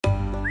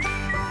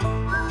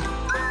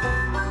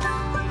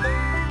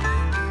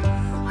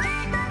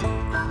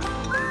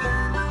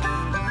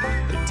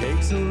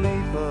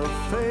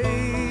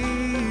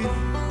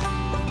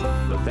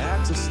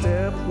a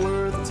step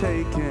worth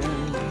taking.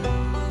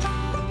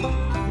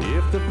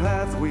 If the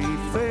path we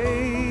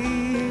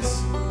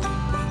face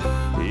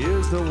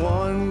is the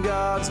one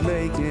God's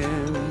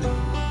making,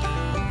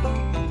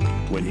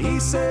 when He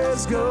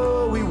says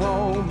go, we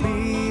won't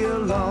be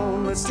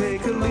alone. Let's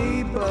take a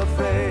leap of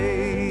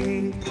faith.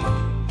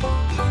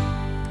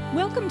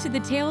 Welcome to the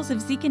Tales of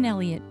Zeke and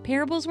Elliot,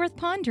 parables worth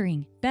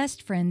pondering.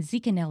 Best friends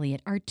Zeke and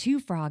Elliot are two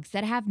frogs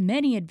that have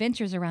many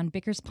adventures around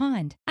Bicker's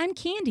Pond. I'm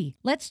Candy.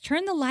 Let's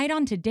turn the light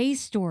on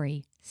today's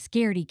story,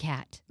 Scaredy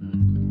Cat.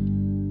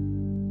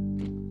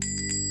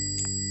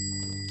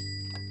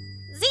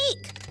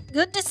 Zeke,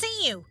 good to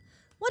see you.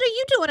 What are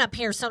you doing up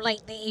here so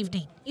late in the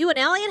evening? You and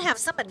Elliot have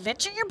some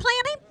adventure you're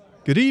planning?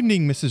 Good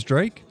evening, Mrs.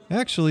 Drake.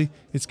 Actually,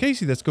 it's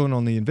Casey that's going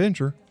on the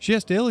adventure. She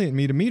asked Elliot and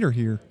me to meet her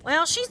here.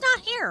 Well, she's not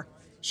here.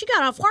 She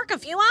got off work a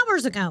few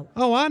hours ago.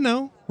 Oh, I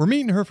know. We're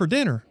meeting her for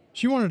dinner.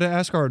 She wanted to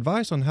ask our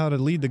advice on how to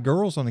lead the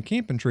girls on a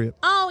camping trip.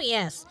 Oh,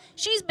 yes.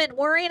 She's been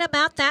worrying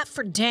about that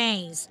for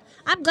days.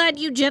 I'm glad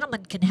you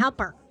gentlemen can help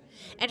her.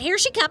 And here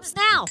she comes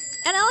now,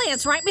 and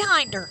Elliot's right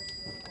behind her.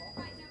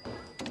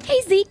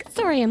 Hey, Zeke.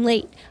 Sorry I'm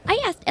late. I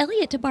asked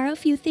Elliot to borrow a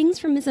few things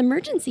from his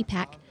emergency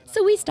pack,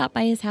 so we stopped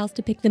by his house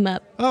to pick them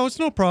up. Oh, it's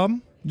no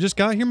problem. Just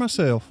got here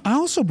myself. I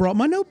also brought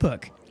my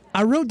notebook.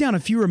 I wrote down a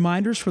few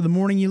reminders for the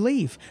morning you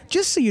leave,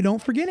 just so you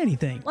don't forget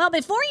anything. Well,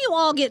 before you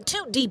all get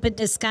too deep in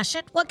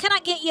discussion, what can I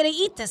get you to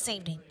eat this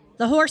evening?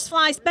 The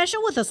horsefly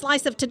special with a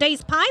slice of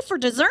today's pie for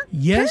dessert?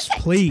 Yes,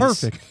 Perfect. please.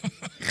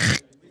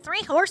 Perfect.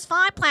 3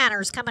 horsefly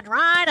platters coming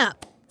right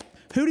up.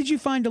 Who did you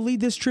find to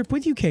lead this trip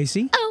with you,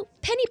 Casey? Oh,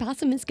 Penny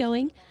Possum is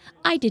going.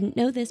 I didn't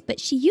know this,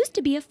 but she used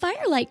to be a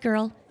firelight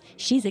girl.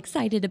 She's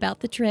excited about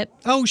the trip.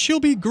 Oh,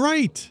 she'll be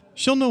great.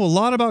 She'll know a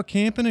lot about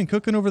camping and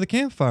cooking over the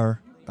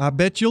campfire. I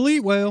bet you'll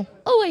eat well.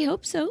 Oh, I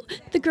hope so.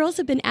 The girls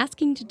have been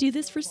asking to do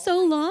this for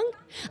so long.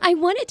 I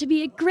want it to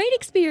be a great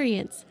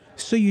experience.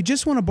 So you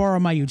just want to borrow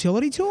my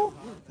utility tool?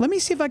 Let me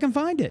see if I can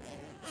find it.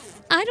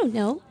 I don't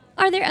know.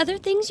 Are there other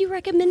things you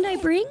recommend I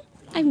bring?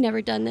 I've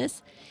never done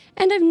this.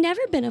 And I've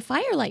never been a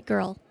firelight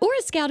girl or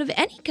a scout of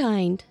any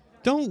kind.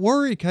 Don't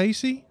worry,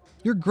 Casey.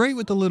 You're great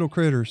with the little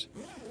critters.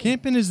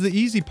 Camping is the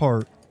easy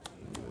part.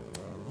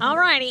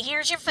 Alrighty,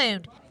 here's your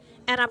food.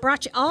 And I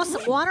brought you all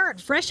some water and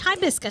fresh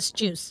hibiscus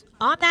juice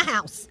on the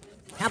house.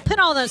 Now put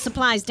all those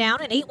supplies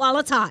down and eat while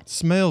it's hot.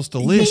 Smells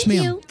delicious.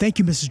 Thank you. Thank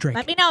you, Mrs. Drake.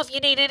 Let me know if you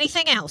need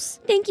anything else.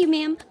 Thank you,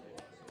 ma'am.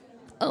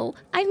 Oh,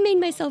 I've made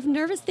myself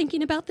nervous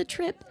thinking about the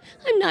trip.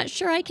 I'm not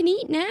sure I can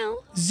eat now.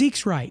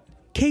 Zeke's right.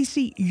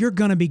 Casey, you're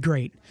gonna be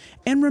great.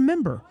 And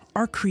remember,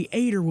 our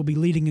Creator will be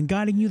leading and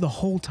guiding you the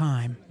whole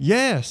time.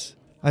 Yes.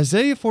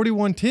 Isaiah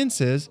 41:10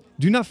 says,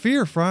 "Do not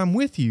fear, for I am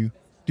with you.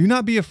 Do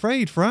not be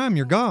afraid, for I am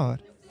your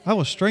God. I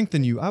will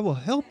strengthen you. I will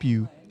help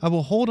you. I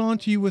will hold on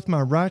to you with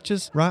my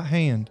righteous right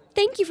hand."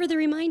 Thank you for the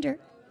reminder.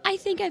 I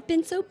think I've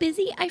been so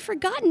busy I've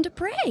forgotten to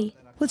pray.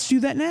 Let's do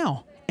that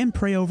now and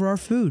pray over our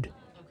food.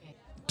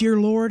 Dear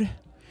Lord,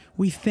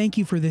 we thank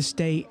you for this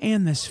day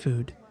and this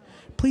food.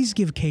 Please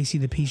give Casey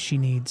the peace she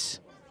needs.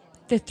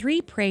 The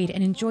three prayed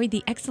and enjoyed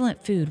the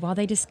excellent food while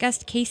they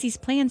discussed Casey's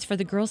plans for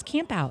the girls'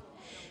 campout.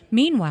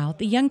 Meanwhile,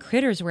 the young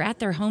critters were at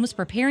their homes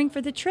preparing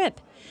for the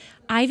trip.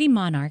 Ivy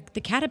Monarch,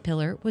 the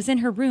caterpillar, was in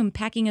her room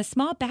packing a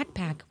small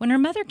backpack when her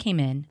mother came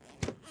in.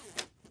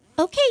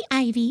 Okay,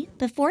 Ivy,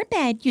 before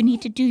bed, you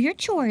need to do your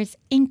chores,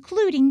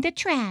 including the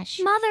trash.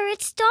 Mother,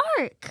 it's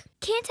dark.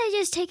 Can't I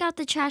just take out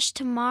the trash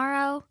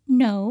tomorrow?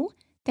 No,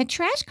 the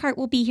trash cart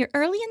will be here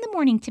early in the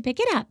morning to pick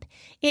it up.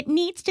 It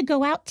needs to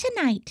go out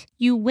tonight.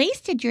 You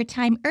wasted your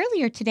time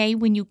earlier today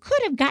when you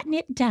could have gotten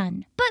it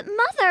done. But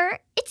Mother,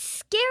 it's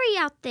scary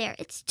out there.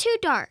 It's too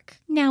dark.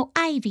 Now,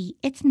 Ivy,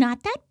 it's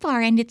not that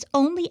far and it's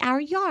only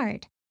our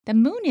yard. The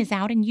moon is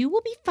out and you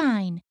will be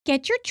fine.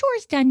 Get your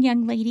chores done,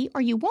 young lady, or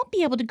you won't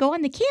be able to go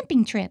on the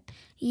camping trip.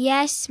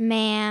 Yes,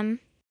 ma'am.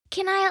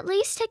 Can I at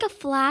least take a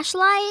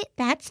flashlight?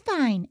 That's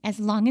fine,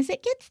 as long as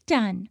it gets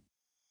done.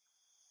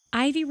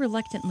 Ivy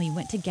reluctantly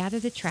went to gather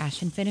the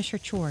trash and finish her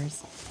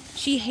chores.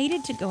 She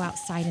hated to go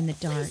outside in the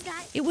dark.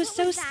 It was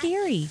so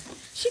scary.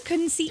 She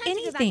couldn't see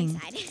anything.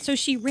 So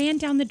she ran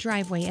down the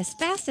driveway as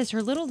fast as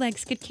her little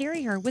legs could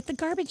carry her with the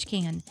garbage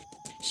can.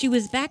 She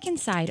was back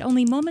inside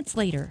only moments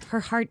later,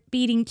 her heart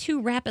beating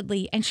too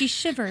rapidly, and she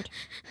shivered.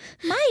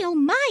 My, oh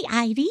my,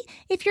 Ivy.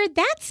 If you're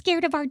that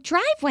scared of our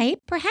driveway,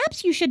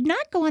 perhaps you should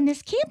not go on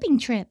this camping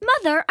trip.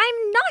 Mother,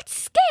 I'm not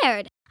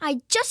scared.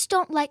 I just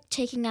don't like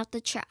taking out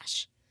the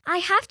trash. I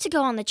have to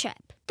go on the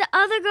trip. The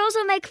other girls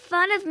will make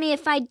fun of me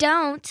if I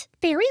don't.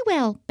 Very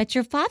well, but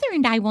your father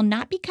and I will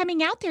not be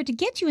coming out there to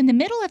get you in the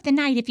middle of the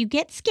night if you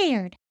get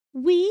scared.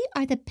 We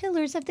are the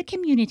pillars of the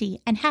community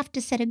and have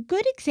to set a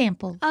good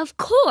example. Of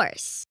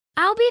course.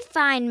 I'll be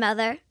fine,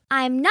 Mother.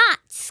 I'm not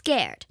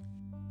scared.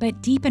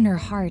 But deep in her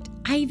heart,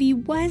 Ivy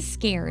was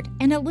scared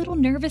and a little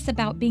nervous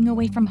about being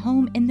away from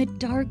home in the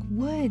dark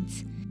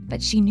woods.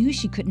 But she knew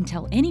she couldn't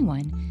tell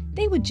anyone.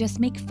 They would just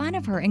make fun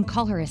of her and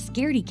call her a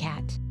scaredy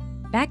cat.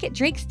 Back at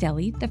Drake's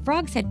Deli, the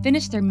frogs had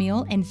finished their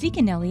meal and Zeke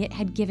and Elliot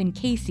had given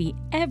Casey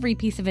every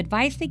piece of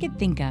advice they could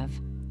think of.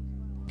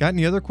 Got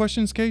any other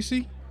questions,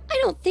 Casey? I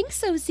don't think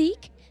so,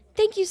 Zeke.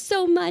 Thank you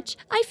so much.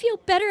 I feel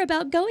better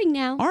about going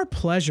now. Our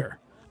pleasure.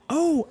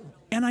 Oh,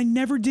 and I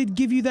never did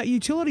give you that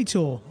utility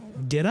tool,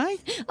 did I?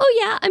 Oh,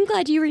 yeah, I'm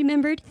glad you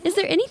remembered. Is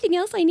there anything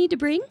else I need to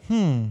bring?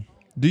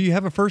 Do you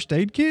have a first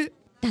aid kit?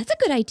 That's a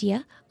good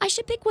idea. I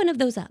should pick one of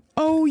those up.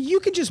 Oh, you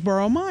could just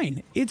borrow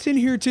mine. It's in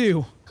here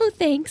too. Oh,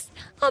 thanks.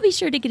 I'll be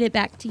sure to get it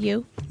back to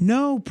you.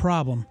 No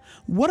problem.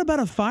 What about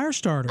a fire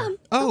starter?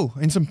 Oh,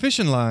 and some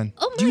fishing line.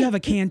 Oh, Do you my. have a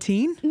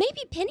canteen?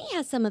 Maybe Penny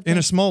has some of them. And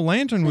a small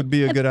lantern would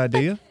be a good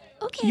idea.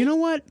 Okay. You know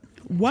what?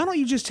 Why don't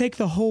you just take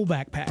the whole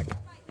backpack?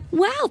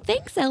 Wow,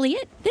 thanks,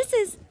 Elliot. This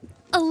is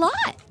a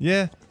lot.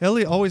 Yeah,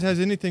 Elliot always has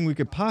anything we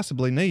could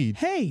possibly need.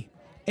 Hey,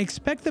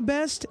 expect the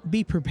best,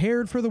 be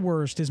prepared for the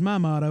worst is my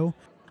motto.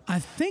 I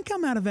think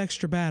I'm out of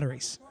extra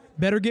batteries.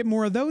 Better get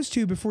more of those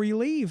two before you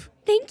leave.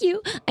 Thank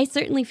you. I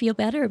certainly feel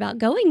better about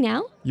going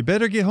now. You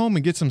better get home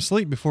and get some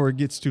sleep before it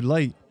gets too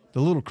late.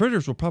 The little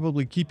critters will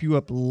probably keep you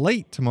up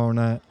late tomorrow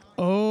night.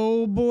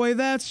 Oh boy,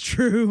 that's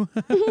true.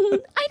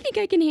 I think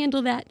I can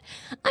handle that.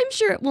 I'm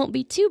sure it won't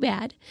be too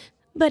bad,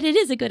 but it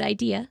is a good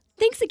idea.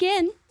 Thanks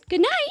again.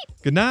 Good night.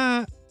 Good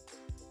night.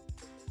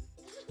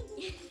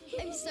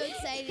 I'm so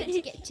excited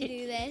to get to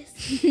do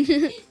this.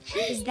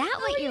 Is that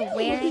what you're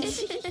wearing?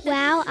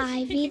 Wow,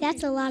 Ivy,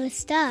 that's a lot of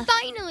stuff.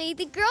 Finally,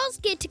 the girls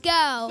get to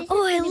go.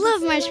 Oh, I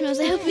love marshmallows.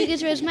 I hope we get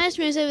to roast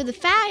marshmallows over the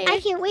fire. I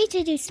can't wait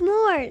to do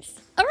s'mores.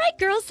 All right,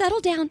 girls, settle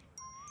down.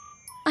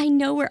 I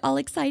know we're all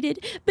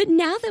excited, but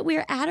now that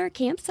we're at our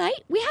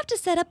campsite, we have to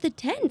set up the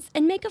tents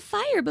and make a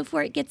fire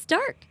before it gets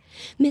dark.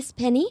 Miss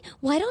Penny,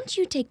 why don't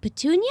you take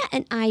Petunia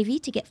and Ivy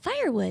to get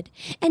firewood,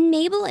 and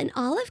Mabel and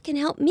Olive can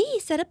help me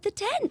set up the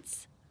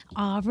tents.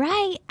 All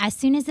right. As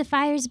soon as the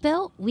fire's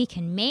built, we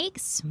can make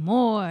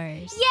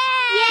s'mores.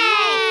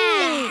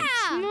 Yay!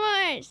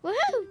 S'mores!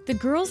 Woohoo! The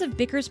girls of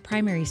Bickers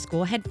Primary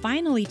School had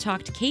finally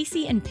talked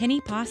Casey and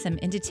Penny Possum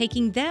into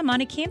taking them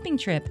on a camping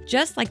trip,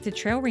 just like the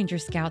Trail Ranger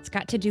Scouts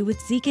got to do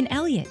with Zeke and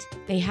Elliot.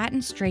 They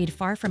hadn't strayed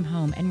far from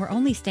home and were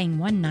only staying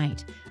one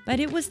night, but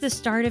it was the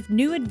start of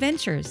new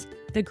adventures.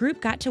 The group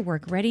got to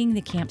work readying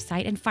the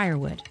campsite and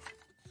firewood.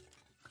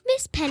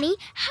 Miss Penny,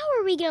 how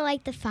are we gonna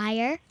light the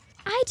fire?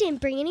 I didn't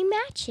bring any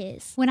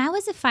matches. When I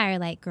was a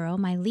firelight girl,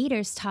 my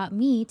leaders taught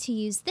me to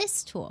use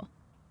this tool.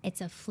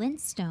 It's a flint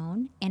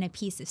stone and a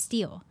piece of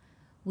steel.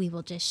 We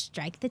will just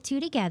strike the two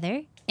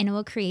together and it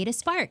will create a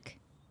spark.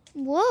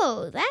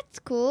 Whoa, that's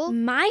cool.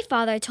 My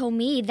father told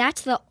me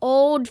that's the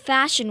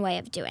old-fashioned way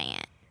of doing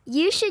it.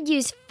 You should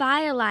use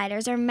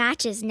firelighters or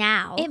matches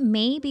now. It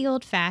may be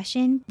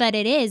old-fashioned, but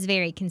it is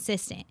very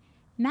consistent.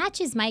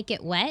 Matches might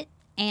get wet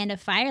and a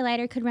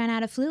firelighter could run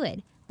out of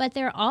fluid, but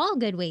they're all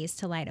good ways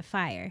to light a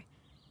fire.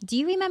 Do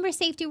you remember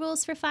safety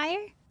rules for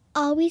fire?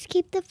 Always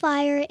keep the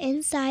fire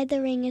inside the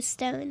ring of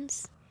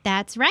stones.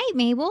 That's right,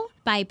 Mabel.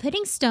 By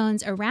putting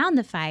stones around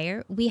the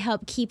fire, we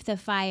help keep the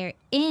fire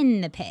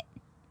in the pit.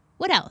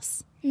 What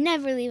else?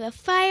 Never leave a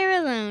fire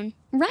alone.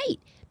 Right,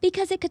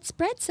 because it could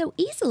spread so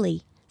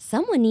easily.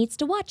 Someone needs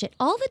to watch it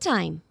all the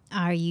time.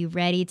 Are you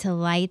ready to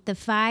light the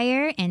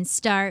fire and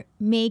start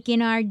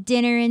making our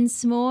dinner and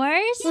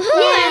s'mores?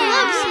 I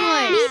love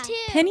s'mores. Me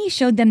too. Penny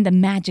showed them the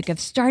magic of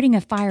starting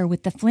a fire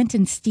with the flint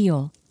and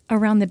steel.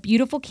 Around the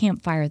beautiful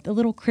campfire, the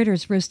little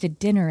critters roasted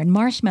dinner and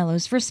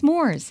marshmallows for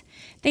s'mores.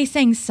 They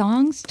sang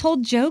songs,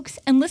 told jokes,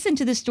 and listened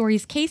to the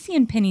stories Casey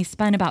and Penny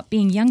spun about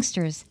being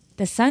youngsters.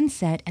 The sun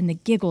set and the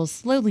giggles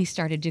slowly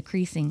started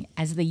decreasing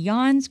as the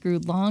yawns grew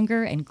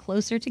longer and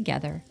closer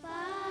together.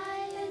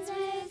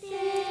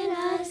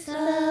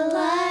 The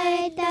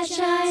light that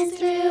shines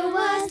through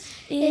us,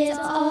 it's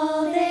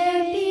all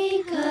there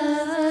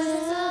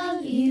because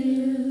of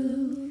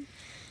you.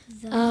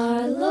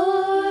 Our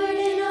Lord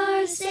and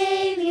our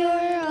Savior,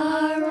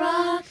 our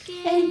rock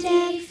and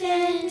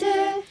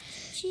defender,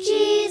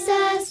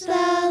 Jesus, the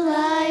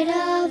light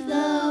of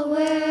the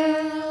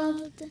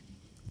world.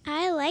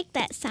 I like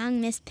that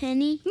song, Miss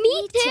Penny.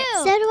 Me too.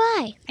 So do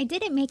I. I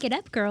didn't make it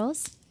up,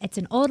 girls. It's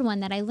an old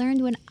one that I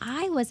learned when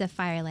I was a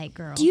firelight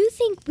girl. Do you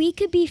think we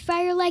could be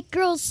firelight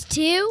girls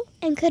too?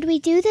 And could we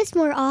do this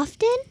more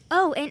often?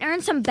 Oh, and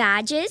earn some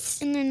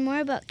badges? And learn more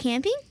about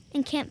camping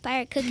and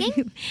campfire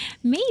cooking?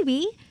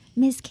 Maybe.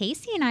 Miss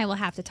Casey and I will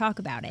have to talk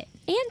about it.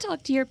 And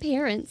talk to your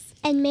parents.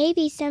 And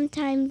maybe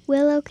sometime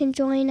Willow can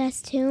join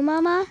us too,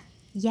 Mama?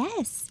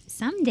 Yes,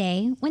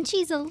 someday when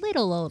she's a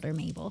little older,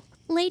 Mabel.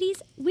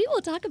 Ladies, we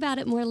will talk about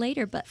it more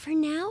later, but for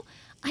now,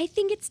 I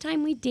think it's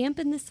time we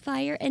dampen this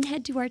fire and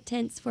head to our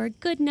tents for a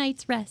good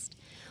night's rest.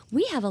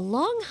 We have a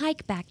long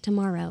hike back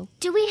tomorrow.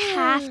 Do we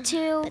have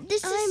to? But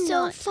this is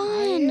so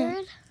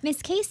fun.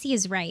 Miss Casey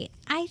is right.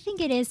 I think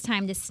it is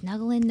time to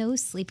snuggle in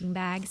those sleeping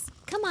bags.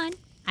 Come on,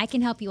 I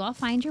can help you all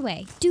find your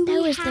way.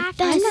 That was the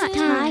best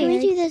time. Can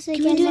we do this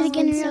again? Can we do it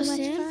again real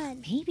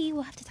soon? Maybe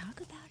we'll have to talk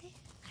about it.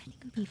 I think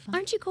it would be fun.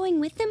 Aren't you going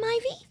with them,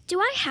 Ivy? Do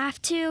I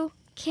have to?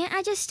 Can't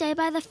I just stay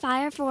by the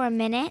fire for a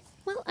minute?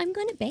 Well, I'm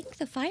going to bank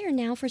the fire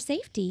now for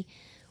safety.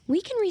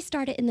 We can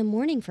restart it in the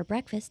morning for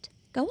breakfast.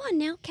 Go on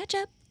now, catch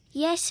up.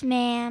 Yes,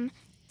 ma'am.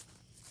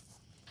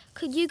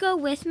 Could you go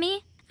with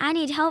me? I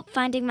need help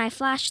finding my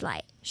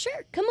flashlight.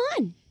 Sure, come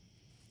on.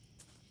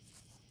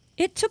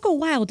 It took a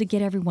while to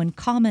get everyone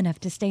calm enough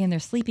to stay in their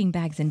sleeping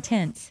bags and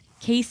tents.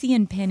 Casey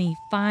and Penny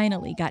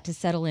finally got to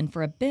settle in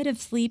for a bit of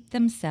sleep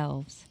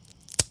themselves.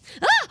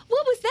 Ah!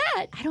 What was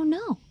that? I don't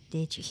know.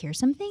 Did you hear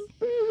something?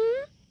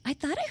 Mm-hmm. I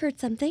thought I heard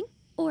something.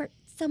 Or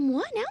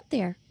someone out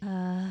there.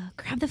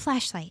 Grab the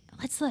flashlight.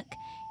 Let's look.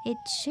 It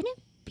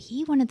shouldn't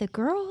be one of the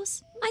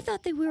girls. I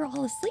thought they were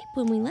all asleep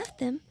when we left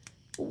them.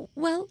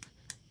 Well,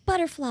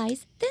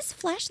 butterflies, this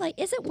flashlight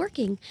isn't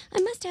working.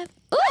 I must have...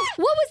 Oh,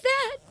 what was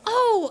that?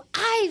 Oh,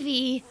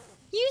 Ivy!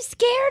 You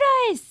scared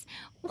us!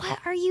 What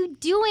are you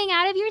doing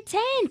out of your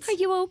tent? Are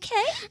you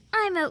okay?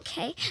 I'm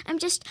okay.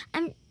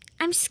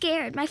 I'm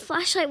scared. My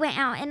flashlight went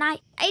out and I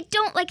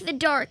don't like the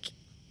dark.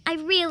 I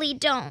really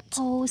don't.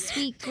 Oh,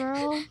 sweet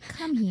girl.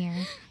 Come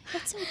here.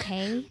 It's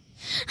okay.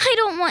 I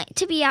don't want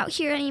to be out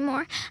here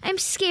anymore. I'm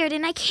scared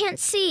and I can't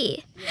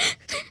see.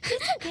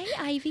 It's okay,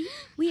 Ivy.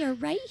 We are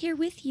right here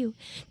with you.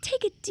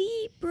 Take a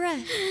deep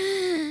breath.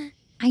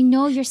 I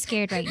know you're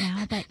scared right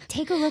now, but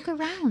take a look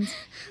around.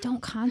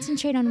 Don't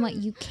concentrate on what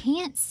you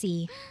can't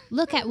see.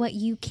 Look at what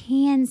you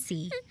can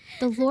see.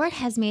 The Lord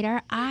has made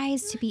our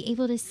eyes to be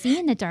able to see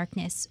in the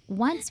darkness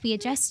once we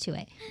adjust to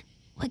it.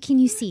 What can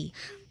you see?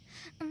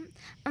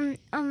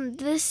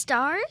 The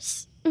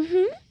stars?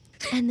 Mm-hmm.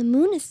 And the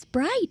moon is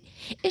bright.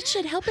 It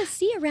should help us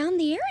see around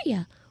the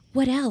area.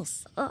 What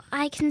else?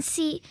 I can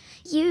see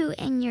you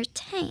and your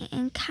tent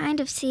and kind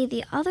of see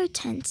the other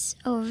tents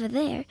over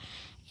there.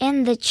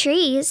 And the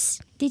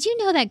trees. Did you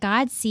know that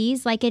God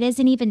sees like it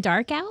isn't even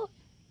dark out?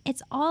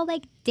 It's all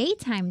like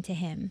daytime to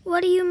him.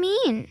 What do you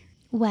mean?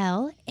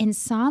 Well, in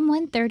Psalm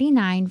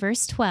 139,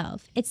 verse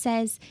 12, it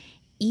says,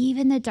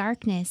 "Even the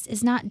darkness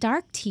is not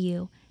dark to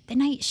you. The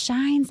night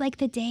shines like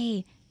the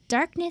day.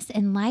 Darkness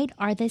and light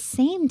are the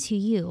same to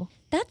you."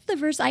 That's the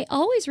verse I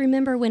always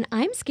remember when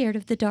I'm scared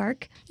of the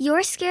dark.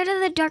 You're scared of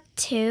the dark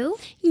too?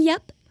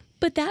 Yep.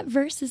 But that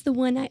verse is the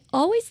one I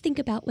always think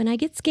about when I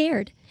get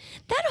scared.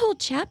 That whole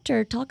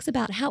chapter talks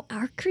about how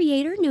our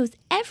Creator knows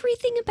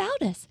everything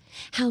about us,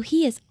 how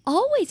He is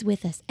always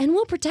with us and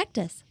will protect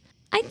us.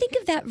 I think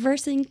of that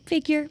verse and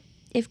figure,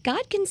 if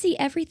God can see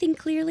everything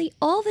clearly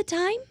all the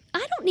time,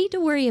 I don't need to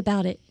worry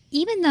about it.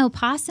 Even though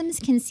possums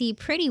can see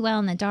pretty well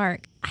in the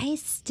dark, I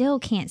still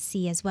can't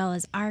see as well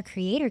as our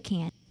Creator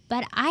can.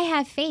 But I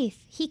have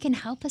faith He can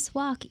help us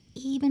walk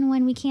even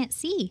when we can't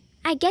see.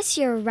 I guess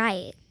you're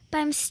right. But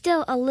I'm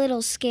still a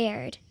little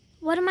scared.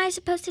 What am I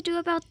supposed to do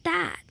about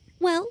that?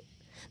 Well,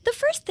 the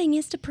first thing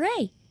is to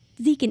pray.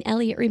 Zeke and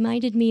Elliot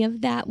reminded me of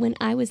that when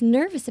I was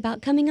nervous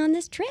about coming on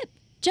this trip.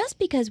 Just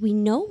because we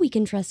know we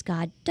can trust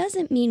God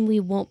doesn't mean we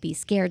won't be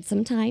scared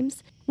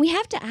sometimes. We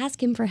have to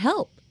ask Him for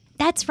help.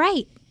 That's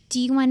right. Do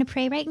you want to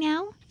pray right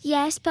now?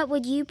 Yes, but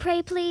would you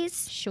pray,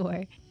 please?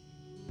 Sure.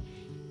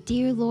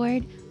 Dear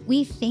Lord,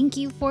 we thank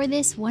you for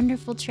this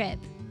wonderful trip.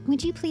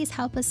 Would you please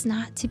help us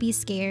not to be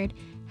scared?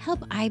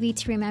 Help Ivy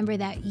to remember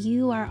that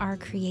you are our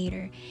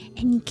Creator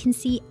and can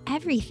see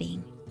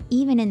everything,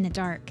 even in the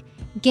dark.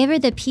 Give her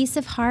the peace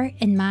of heart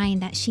and mind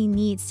that she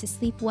needs to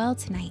sleep well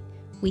tonight.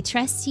 We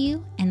trust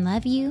you and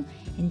love you.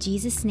 In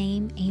Jesus'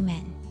 name,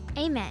 amen.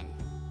 Amen.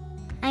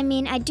 I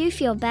mean, I do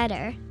feel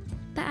better,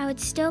 but I would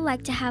still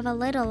like to have a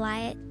little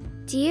light.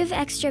 Do you have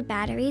extra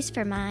batteries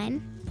for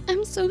mine?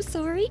 I'm so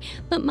sorry,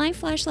 but my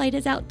flashlight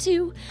is out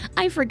too.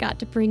 I forgot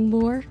to bring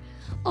more.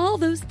 All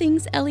those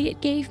things Elliot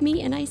gave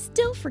me, and I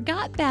still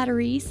forgot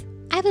batteries.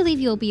 I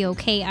believe you'll be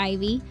okay,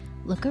 Ivy.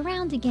 Look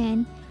around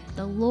again.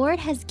 The Lord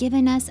has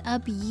given us a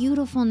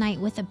beautiful night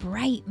with a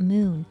bright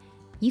moon.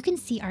 You can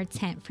see our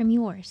tent from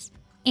yours.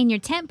 And your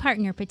tent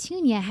partner,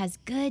 Petunia, has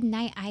good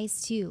night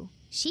eyes too.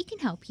 She can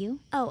help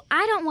you. Oh,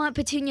 I don't want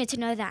Petunia to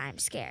know that I'm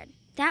scared.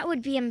 That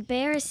would be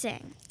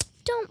embarrassing.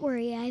 Don't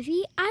worry,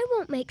 Ivy. I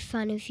won't make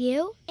fun of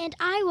you, and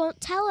I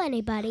won't tell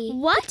anybody.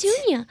 What?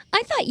 Petunia,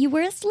 I thought you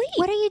were asleep.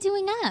 What are you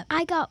doing up?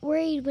 I got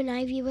worried when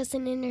Ivy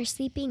wasn't in her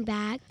sleeping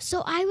bag,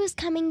 so I was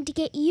coming to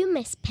get you,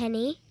 Miss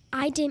Penny.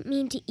 I didn't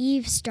mean to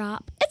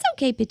eavesdrop. It's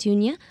okay,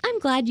 Petunia. I'm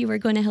glad you were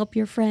going to help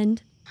your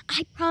friend.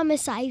 I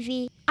promise,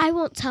 Ivy. I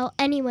won't tell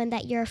anyone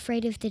that you're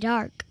afraid of the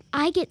dark.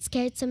 I get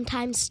scared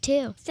sometimes,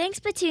 too. Thanks,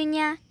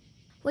 Petunia.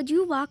 Would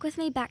you walk with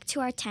me back to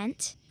our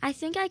tent? I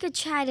think I could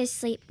try to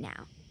sleep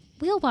now.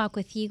 We'll walk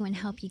with you and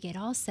help you get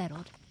all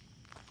settled.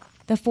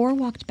 The four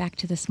walked back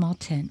to the small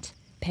tent.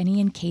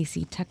 Penny and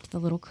Casey tucked the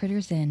little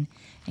critters in,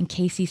 and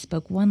Casey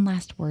spoke one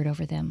last word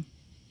over them.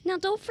 Now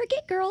don't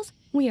forget, girls,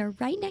 we are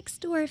right next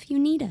door if you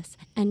need us.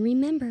 And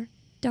remember,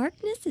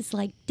 darkness is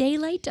like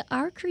daylight to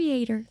our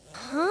Creator.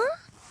 Huh?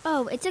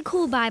 Oh, it's a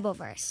cool Bible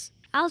verse.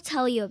 I'll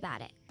tell you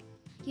about it.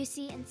 You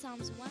see, in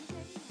Psalms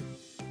 139...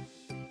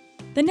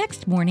 The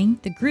next morning,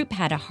 the group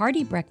had a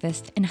hearty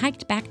breakfast and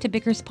hiked back to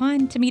Bicker's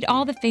Pond to meet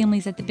all the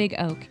families at the Big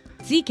Oak.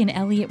 Zeke and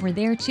Elliot were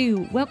there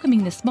too,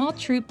 welcoming the small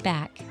troop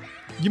back.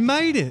 You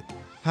made it.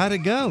 How'd it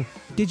go?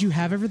 Did you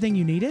have everything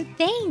you needed?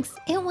 Thanks.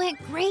 It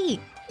went great.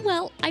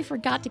 Well, I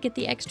forgot to get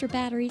the extra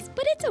batteries,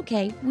 but it's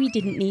okay. We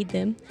didn't need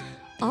them.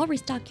 I'll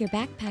restock your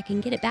backpack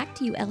and get it back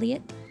to you,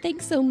 Elliot.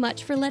 Thanks so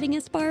much for letting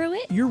us borrow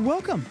it. You're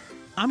welcome.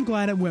 I'm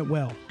glad it went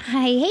well.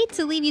 I hate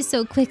to leave you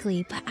so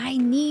quickly, but I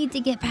need to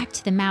get back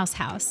to the mouse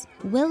house.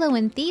 Willow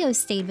and Theo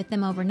stayed with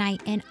them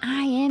overnight, and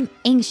I am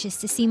anxious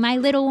to see my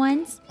little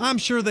ones. I'm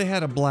sure they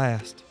had a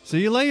blast.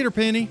 See you later,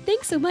 Penny.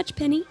 Thanks so much,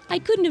 Penny. I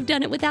couldn't have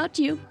done it without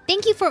you.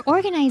 Thank you for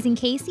organizing,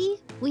 Casey.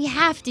 We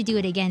have to do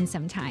it again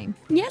sometime.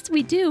 Yes,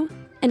 we do.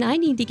 And I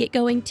need to get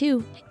going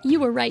too.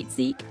 You were right,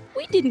 Zeke.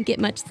 We didn't get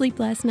much sleep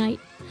last night.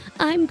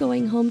 I'm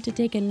going home to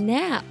take a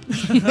nap.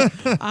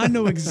 I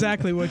know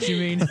exactly what you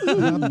mean.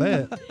 I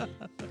bet.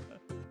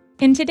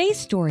 In today's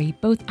story,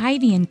 both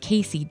Ivy and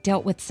Casey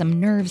dealt with some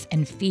nerves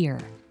and fear.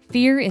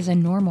 Fear is a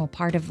normal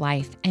part of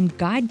life, and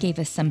God gave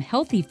us some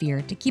healthy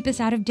fear to keep us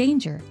out of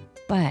danger.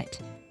 But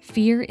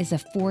fear is a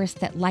force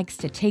that likes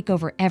to take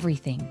over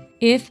everything,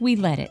 if we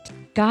let it.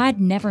 God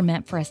never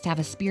meant for us to have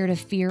a spirit of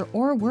fear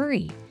or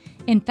worry.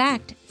 In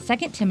fact,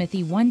 2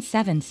 Timothy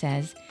 1:7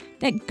 says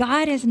that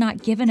God has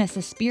not given us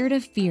a spirit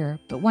of fear,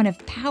 but one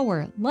of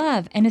power,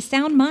 love, and a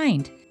sound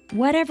mind.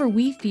 Whatever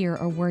we fear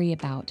or worry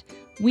about,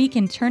 we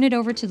can turn it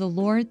over to the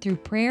Lord through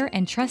prayer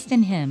and trust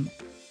in Him.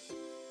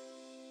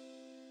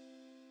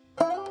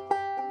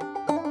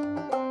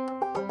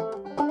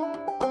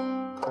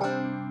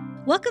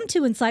 Welcome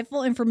to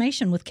Insightful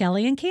Information with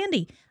Kelly and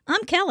Candy.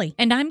 I'm Kelly.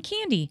 And I'm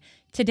Candy.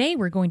 Today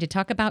we're going to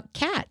talk about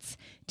cats.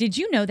 Did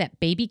you know that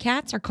baby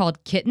cats are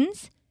called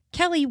kittens?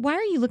 Kelly, why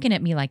are you looking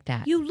at me like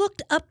that? You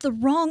looked up the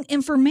wrong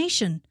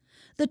information.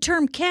 The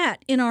term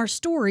cat in our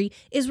story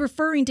is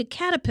referring to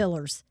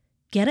caterpillars.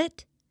 Get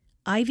it?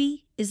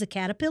 Ivy is a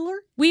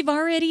caterpillar? We've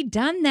already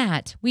done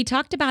that. We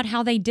talked about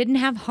how they didn't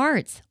have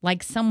hearts,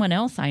 like someone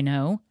else I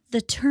know.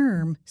 The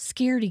term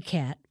Scaredy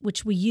Cat,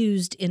 which we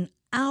used in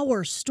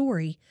our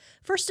story,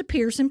 first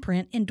appears in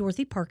print in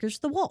Dorothy Parker's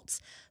The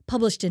Waltz,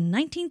 published in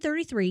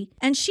 1933,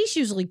 and she's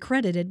usually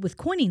credited with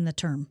coining the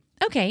term.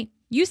 Okay,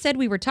 you said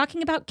we were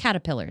talking about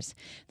caterpillars.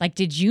 Like,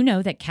 did you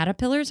know that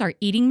caterpillars are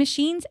eating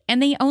machines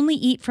and they only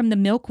eat from the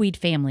milkweed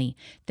family?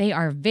 They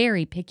are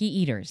very picky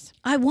eaters.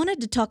 I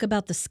wanted to talk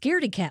about the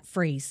Scaredy Cat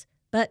phrase,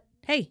 but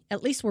hey,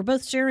 at least we're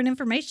both sharing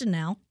information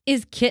now.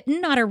 Is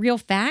kitten not a real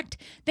fact?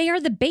 They are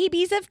the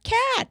babies of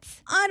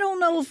cats. I don't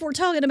know if we're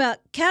talking about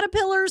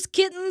caterpillars,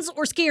 kittens,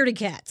 or scaredy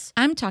cats.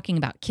 I'm talking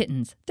about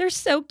kittens. They're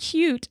so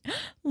cute.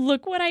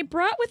 Look what I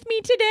brought with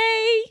me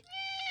today.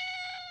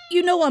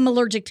 You know I'm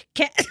allergic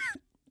to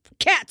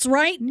cats,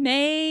 right?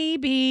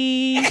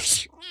 Maybe.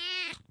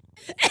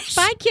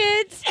 Bye,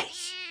 kids.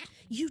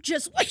 You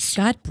just wait.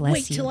 God bless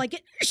wait you. till I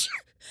get...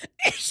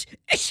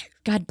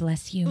 God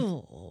bless you.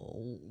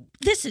 Oh,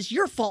 this is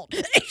your fault.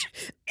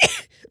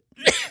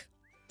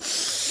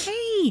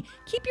 Hey,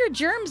 keep your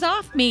germs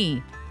off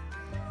me.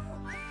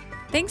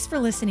 Thanks for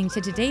listening to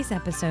today's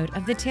episode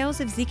of The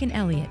Tales of Zeke and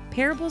Elliot,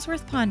 Parables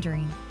Worth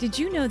Pondering. Did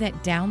you know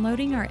that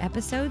downloading our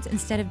episodes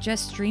instead of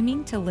just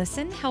streaming to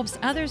listen helps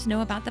others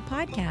know about the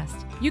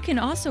podcast? You can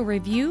also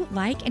review,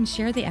 like, and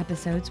share the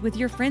episodes with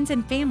your friends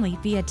and family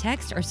via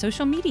text or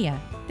social media.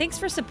 Thanks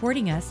for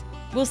supporting us.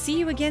 We'll see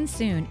you again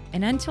soon.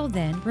 And until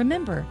then,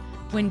 remember,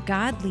 when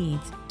God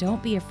leads,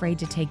 don't be afraid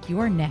to take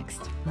your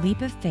next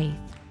leap of faith.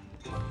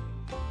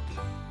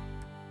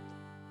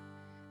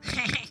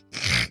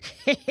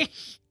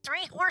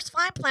 Three-horse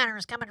fly planner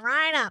is coming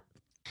right up.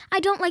 I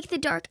don't like the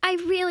dark. I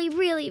really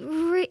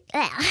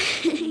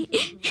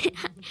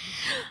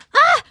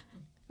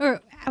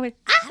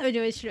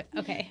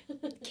Okay.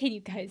 Can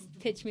you guys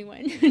pitch me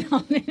one? And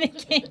I'll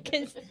mimic it,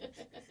 because...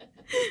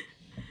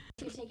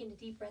 You're taking a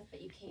deep breath,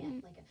 but you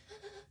can't.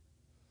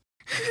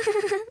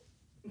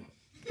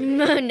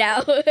 No.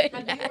 Have you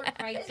ever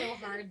cried so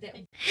hard that...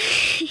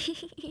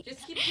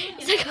 Just keep doing it.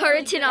 It's like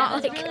hard to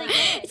not like. Really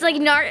It's like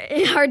not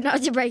hard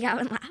not to break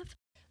out and laugh.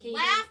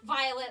 Laugh,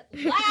 Violet,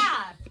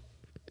 laugh!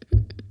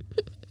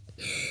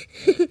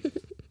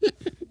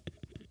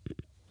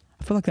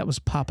 I feel like that was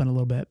popping a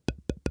little bit.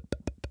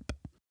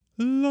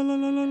 La la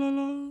la la la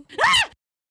la.